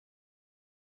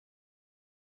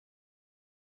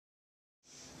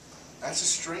That's a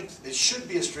strength. It should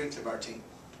be a strength of our team.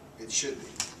 It should be.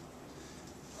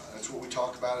 That's what we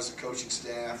talk about as a coaching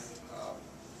staff.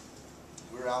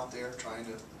 We're out there trying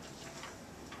to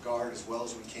guard as well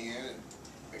as we can and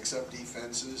mix up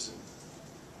defenses. And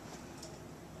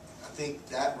I think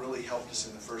that really helped us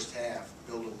in the first half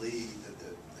build a lead,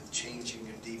 the changing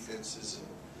of defenses and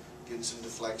getting some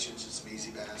deflections and some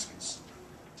easy baskets.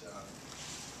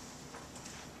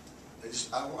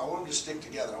 I want them to stick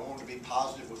together. I want them to be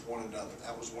positive with one another.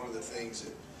 That was one of the things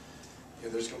that,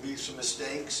 there's going to be some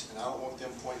mistakes, and I don't want them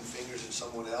pointing fingers at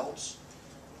someone else.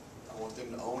 I want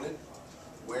them to own it,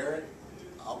 wear it.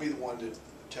 I'll be the one to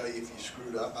tell you if you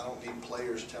screwed up. I don't need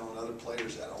players telling other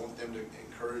players that. I want them to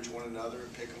encourage one another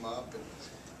and pick them up and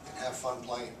have fun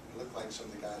playing. It looked like some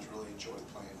of the guys really enjoyed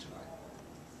playing tonight.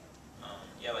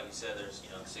 Yeah, like you said, there's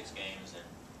 6 games and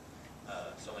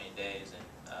so many days, and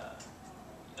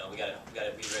we gotta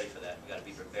be ready for that. We gotta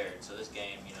be prepared. So this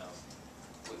game,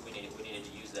 we needed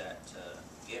to use that to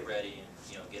get ready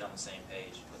and get on the same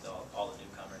page with all the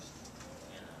newcomers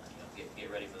and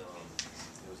get ready for the game.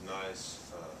 It was nice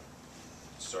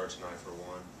to start tonight for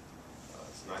one.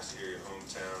 It's nice to hear your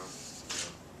hometown.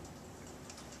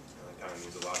 That kind of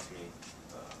means a lot to me.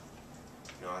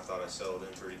 I thought I settled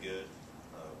in pretty good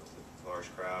with the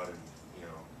large crowd and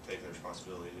taking the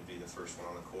responsibility to be the first one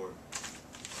on the court.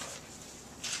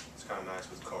 It's kind of nice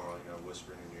with Carl,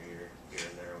 whispering in your ear here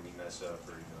and there when you mess up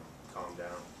or calm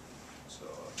down. So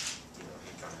he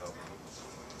kind of helped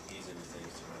me ease into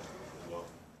things tonight as well.